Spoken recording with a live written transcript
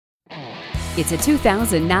It's a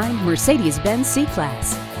 2009 Mercedes-Benz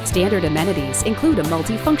C-Class. Standard amenities include a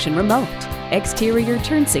multi-function remote, exterior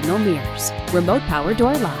turn signal mirrors, remote power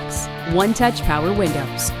door locks, one-touch power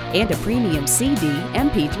windows, and a premium CD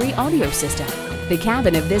MP3 audio system. The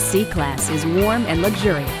cabin of this C-Class is warm and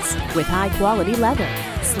luxurious with high-quality leather,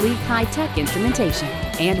 sleek high-tech instrumentation,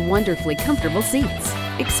 and wonderfully comfortable seats.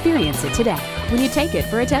 Experience it today when you take it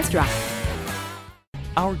for a test drive.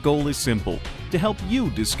 Our goal is simple: to help you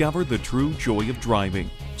discover the true joy of driving.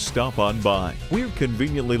 Stop on by. We're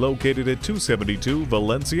conveniently located at 272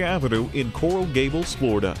 Valencia Avenue in Coral Gables,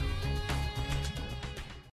 Florida.